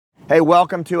Hey,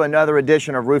 welcome to another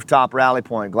edition of Rooftop Rally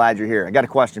Point. Glad you're here. I got a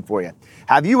question for you.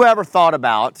 Have you ever thought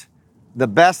about the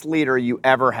best leader you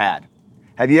ever had?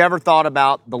 Have you ever thought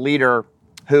about the leader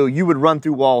who you would run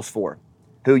through walls for,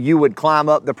 who you would climb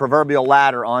up the proverbial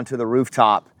ladder onto the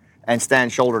rooftop and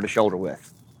stand shoulder to shoulder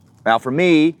with? Now, for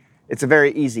me, it's a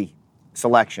very easy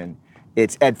selection.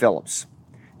 It's Ed Phillips.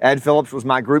 Ed Phillips was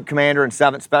my group commander in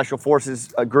 7th Special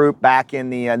Forces group back in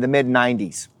the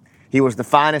mid-90s. He was the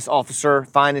finest officer,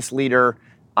 finest leader,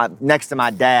 next to my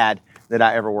dad, that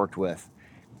I ever worked with.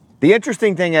 The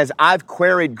interesting thing is I've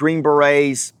queried Green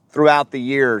Berets throughout the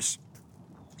years,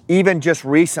 even just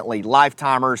recently,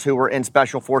 lifetimers who were in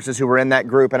Special Forces who were in that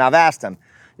group, and I've asked them,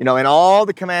 in all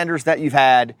the commanders that you've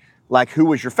had, who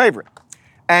was your favorite?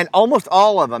 And almost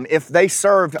all of them, if they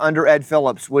served under Ed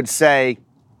Phillips, would say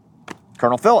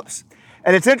Colonel Phillips.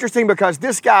 And it's interesting because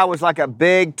this guy was like a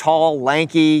big, tall,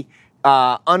 lanky,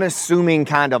 unassuming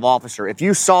kind of officer. If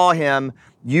you saw him,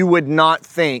 you would not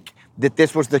think that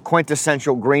this was the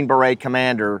quintessential Green Beret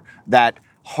commander that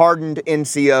hardened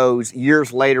NCOs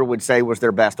years later would say was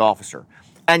their best officer.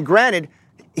 And granted,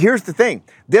 here's the thing.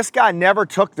 This guy never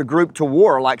took the group to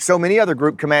war like so many other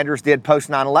group commanders did post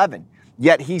 9/11.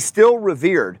 Yet he's still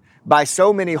revered by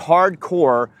so many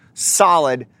hardcore,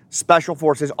 solid Special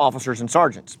Forces officers and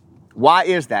sergeants. Why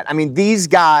is that? I mean, these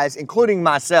guys, including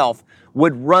myself,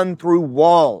 would run through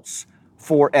walls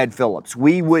for Ed Phillips.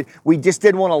 We just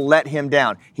didn't want to let him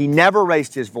down. He never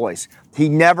raised his voice. He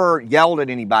never yelled at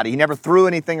anybody. He never threw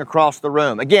anything across the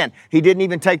room. Again, he didn't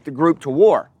even take the group to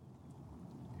war.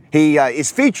 He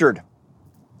is featured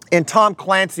in Tom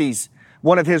Clancy's,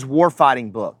 one of his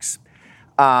warfighting books.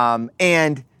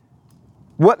 And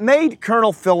what made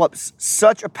Colonel Phillips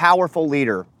such a powerful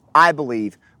leader, I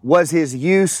believe, was his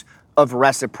use of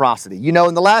reciprocity. In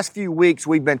the last few weeks,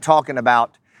 we've been talking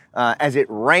about, as it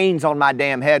rains on my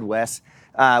damn head, Wes,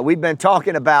 we've been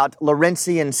talking about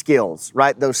Lawrenceian skills,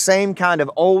 right? Those same kind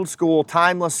of old school,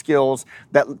 timeless skills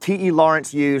that T.E.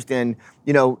 Lawrence used in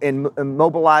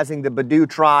mobilizing the Badou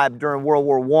tribe during World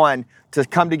War I to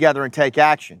come together and take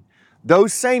action.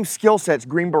 Those same skill sets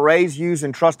Green Berets use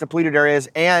in trust-depleted areas,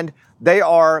 and they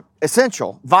are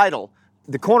essential, vital,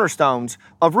 the cornerstones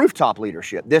of rooftop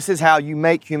leadership. This is how you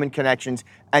make human connections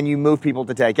and you move people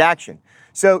to take action.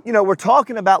 So, we're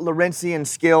talking about Lawrenceian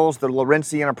skills, the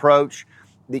Lawrenceian approach,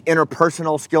 the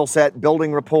interpersonal skill set,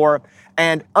 building rapport,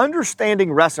 and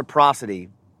understanding reciprocity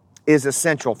is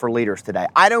essential for leaders today.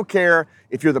 I don't care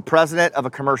if you're the president of a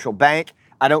commercial bank.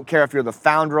 I don't care if you're the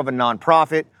founder of a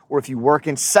nonprofit or if you work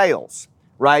in sales,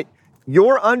 right?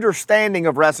 Your understanding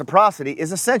of reciprocity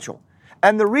is essential.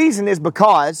 And the reason is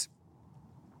because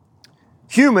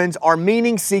humans are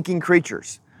meaning-seeking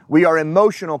creatures. We are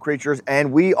emotional creatures,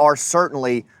 and we are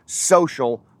certainly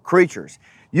social creatures.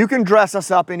 You can dress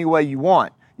us up any way you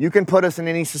want. You can put us in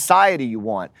any society you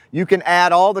want. You can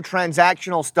add all the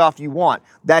transactional stuff you want.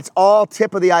 That's all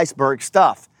tip of the iceberg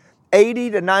stuff.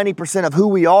 80 to 90% of who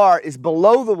we are is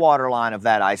below the waterline of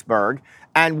that iceberg,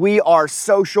 and we are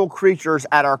social creatures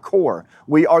at our core.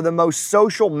 We are the most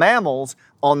social mammals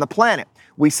on the planet.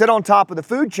 We sit on top of the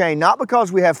food chain not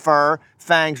because we have fur,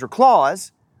 fangs, or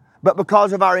claws, but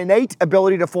because of our innate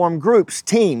ability to form groups,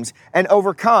 teams, and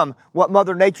overcome what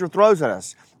Mother Nature throws at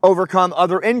us, overcome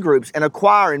other in-groups, and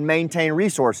acquire and maintain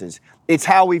resources. It's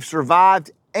how we've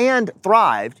survived and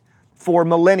thrived for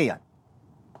millennia.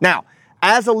 Now,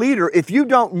 as a leader, if you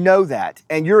don't know that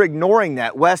and you're ignoring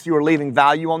that, Wes, you are leaving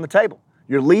value on the table.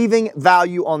 You're leaving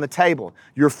value on the table.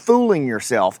 You're fooling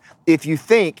yourself if you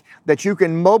think that you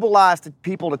can mobilize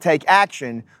people to take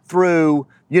action through,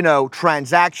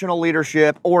 transactional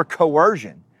leadership or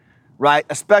coercion, right?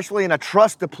 Especially in a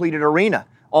trust-depleted arena.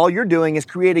 All you're doing is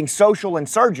creating social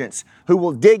insurgents who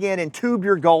will dig in and tube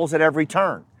your goals at every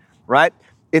turn, right?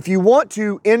 If you want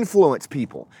to influence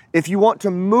people, if you want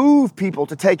to move people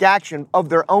to take action of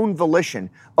their own volition,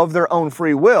 of their own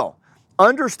free will,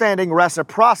 understanding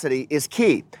reciprocity is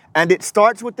key, and it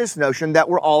starts with this notion that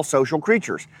we're all social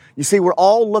creatures. You see, we're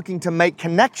all looking to make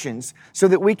connections so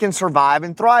that we can survive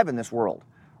and thrive in this world,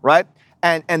 right?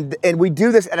 And we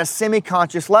do this at a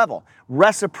semi-conscious level.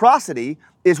 Reciprocity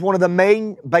is one of the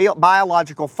main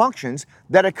biological functions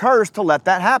that occurs to let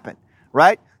that happen,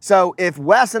 right? So if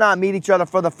Wes and I meet each other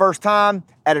for the first time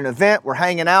at an event, we're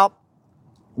hanging out,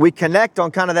 we connect on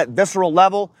kind of that visceral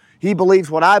level. He believes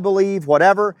what I believe,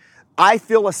 whatever. I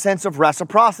feel a sense of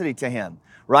reciprocity to him,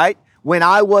 right? When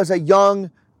I was a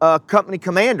young company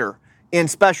commander in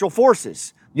Special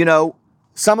Forces,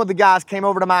 some of the guys came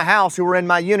over to my house who were in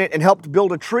my unit and helped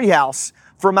build a treehouse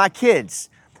for my kids.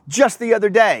 Just the other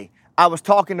day, I was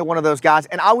talking to one of those guys,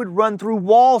 and I would run through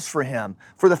walls for him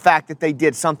for the fact that they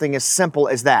did something as simple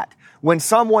as that. when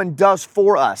someone does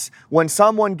for us, when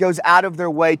someone goes out of their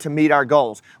way to meet our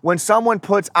goals, when someone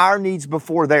puts our needs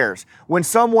before theirs, when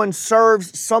someone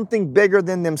serves something bigger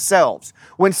than themselves,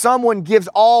 when someone gives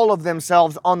all of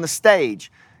themselves on the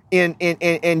stage in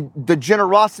the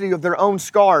generosity of their own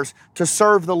scars to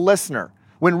serve the listener,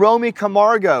 when Romy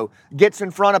Camargo gets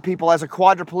in front of people as a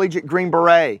quadriplegic Green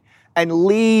Beret and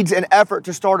leads an effort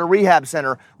to start a rehab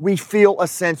center, we feel a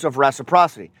sense of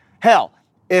reciprocity. Hell,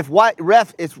 if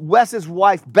Wes's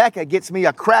wife Becca gets me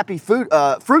a crappy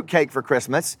fruitcake for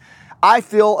Christmas, I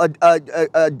feel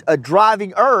a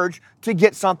driving urge to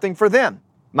get something for them.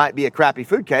 Might be a crappy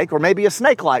food cake or maybe a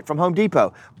snake light from Home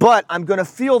Depot, but I'm going to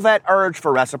feel that urge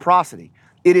for reciprocity.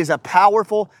 It is a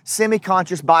powerful,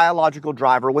 semi-conscious biological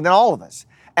driver within all of us.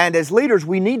 And as leaders,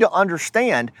 we need to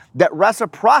understand that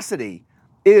reciprocity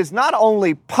is not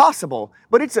only possible,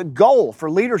 but it's a goal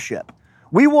for leadership.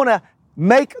 We want to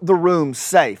make the room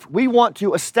safe. We want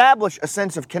to establish a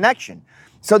sense of connection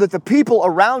so that the people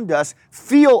around us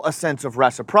feel a sense of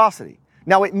reciprocity.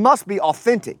 Now, it must be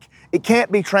authentic. It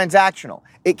can't be transactional.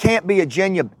 It can't be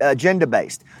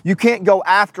agenda-based. You can't go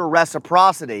after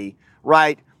reciprocity,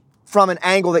 right, from an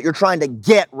angle that you're trying to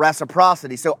get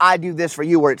reciprocity. So I do this for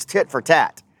you, where it's tit for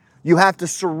tat. You have to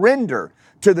surrender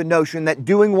to the notion that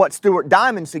doing what Stuart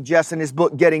Diamond suggests in his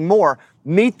book, Getting More,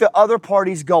 meet the other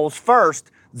party's goals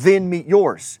first, then meet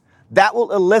yours. That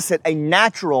will elicit a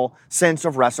natural sense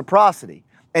of reciprocity.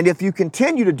 And if you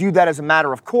continue to do that as a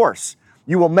matter of course,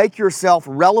 you will make yourself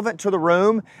relevant to the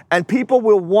room, and people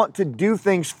will want to do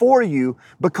things for you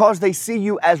because they see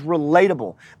you as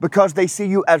relatable, because they see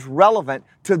you as relevant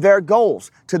to their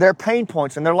goals, to their pain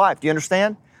points in their life. Do you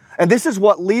understand? And this is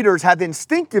what leaders have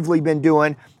instinctively been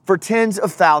doing for tens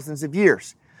of thousands of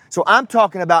years. So I'm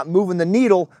talking about moving the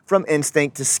needle from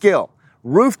instinct to skill.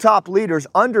 Rooftop leaders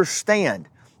understand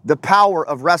the power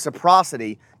of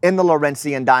reciprocity in the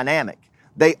Lawrenceian dynamic.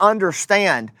 They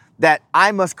understand that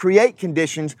I must create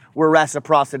conditions where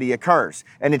reciprocity occurs.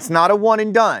 And it's not a one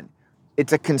and done.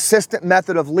 It's a consistent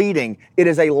method of leading. It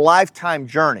is a lifetime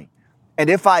journey. And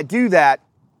if I do that,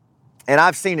 and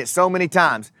I've seen it so many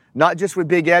times, not just with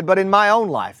Big Ed, but in my own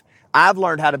life, I've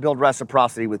learned how to build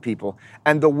reciprocity with people.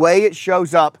 And the way it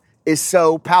shows up is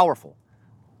so powerful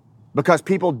because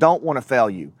people don't want to fail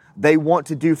you. They want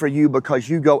to do for you because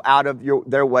you go out of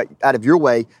your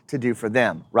way to do for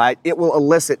them, right? It will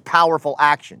elicit powerful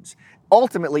actions,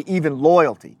 ultimately even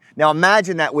loyalty. Now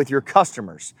imagine that with your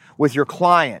customers, with your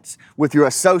clients, with your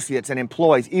associates and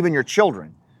employees, even your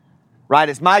children, right?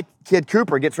 As my kid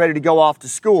Cooper gets ready to go off to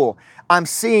school, I'm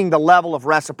seeing the level of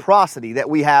reciprocity that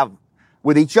we have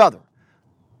with each other.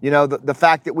 You know, the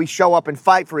fact that we show up and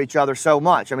fight for each other so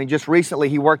much. I mean, just recently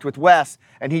he worked with Wes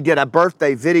and he did a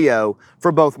birthday video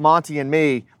for both Monty and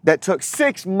me that took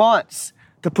 6 months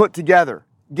to put together,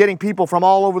 getting people from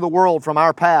all over the world from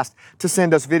our past to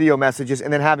send us video messages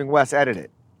and then having Wes edit it.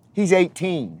 He's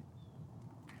 18.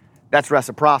 That's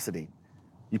reciprocity.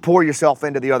 You pour yourself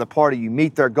into the other party, you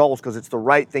meet their goals because it's the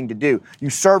right thing to do. You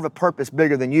serve a purpose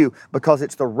bigger than you because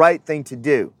it's the right thing to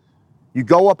do. You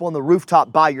go up on the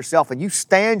rooftop by yourself and you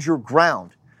stand your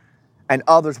ground and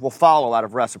others will follow out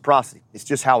of reciprocity. It's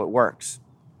just how it works.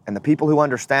 And the people who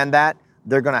understand that,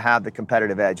 they're going to have the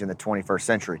competitive edge in the 21st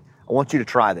century. I want you to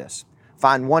try this.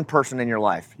 Find one person in your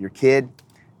life, your kid,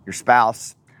 your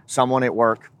spouse, someone at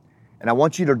work, and I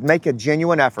want you to make a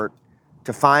genuine effort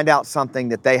to find out something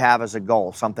that they have as a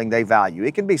goal, something they value.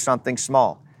 It can be something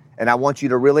small. And I want you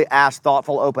to really ask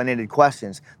thoughtful, open-ended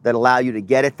questions that allow you to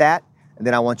get at that. And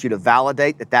then I want you to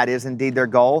validate that that is indeed their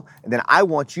goal. And then I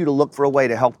want you to look for a way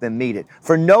to help them meet it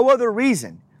for no other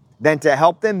reason than to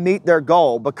help them meet their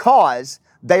goal because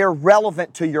they are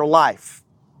relevant to your life.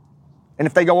 And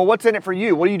if they go, well, what's in it for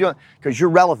you? What are you doing? Because you're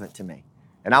relevant to me.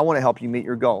 And I want to help you meet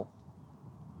your goal.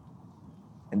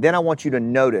 And then I want you to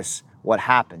notice what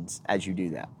happens as you do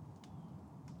that.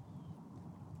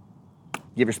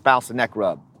 Give your spouse a neck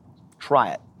rub.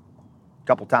 Try it a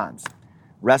couple times.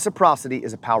 Reciprocity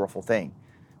is a powerful thing.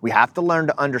 We have to learn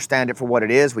to understand it for what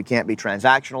it is. We can't be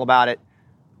transactional about it,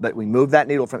 but we move that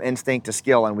needle from instinct to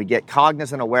skill and we get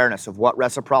cognizant awareness of what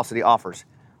reciprocity offers.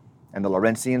 And the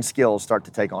Lawrenceian skills start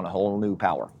to take on a whole new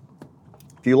power.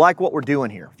 If you like what we're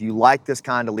doing here, if you like this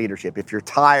kind of leadership, if you're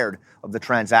tired of the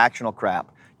transactional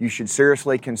crap, you should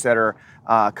seriously consider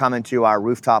coming to our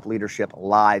Rooftop Leadership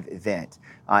Live event.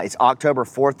 It's October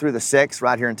 4th through the 6th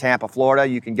right here in Tampa, Florida.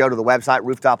 You can go to the website,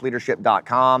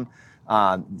 rooftopleadership.com.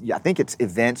 I think it's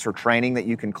events or training that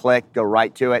you can click, go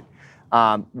right to it.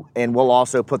 And we'll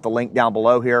also put the link down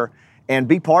below here. And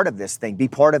be part of this thing. Be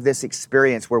part of this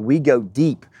experience where we go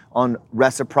deep on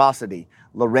reciprocity,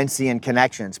 Lawrenceian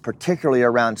connections, particularly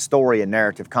around story and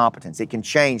narrative competence. It can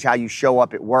change how you show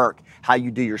up at work, how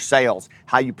you do your sales,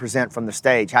 how you present from the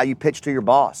stage, how you pitch to your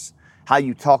boss, how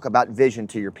you talk about vision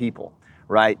to your people,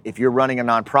 right? If you're running a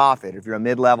nonprofit, if you're a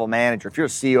mid-level manager, if you're a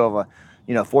CEO of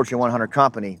a Fortune 100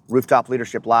 company, Rooftop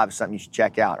Leadership Live is something you should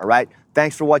check out, all right?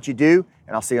 Thanks for what you do,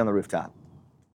 and I'll see you on the rooftop.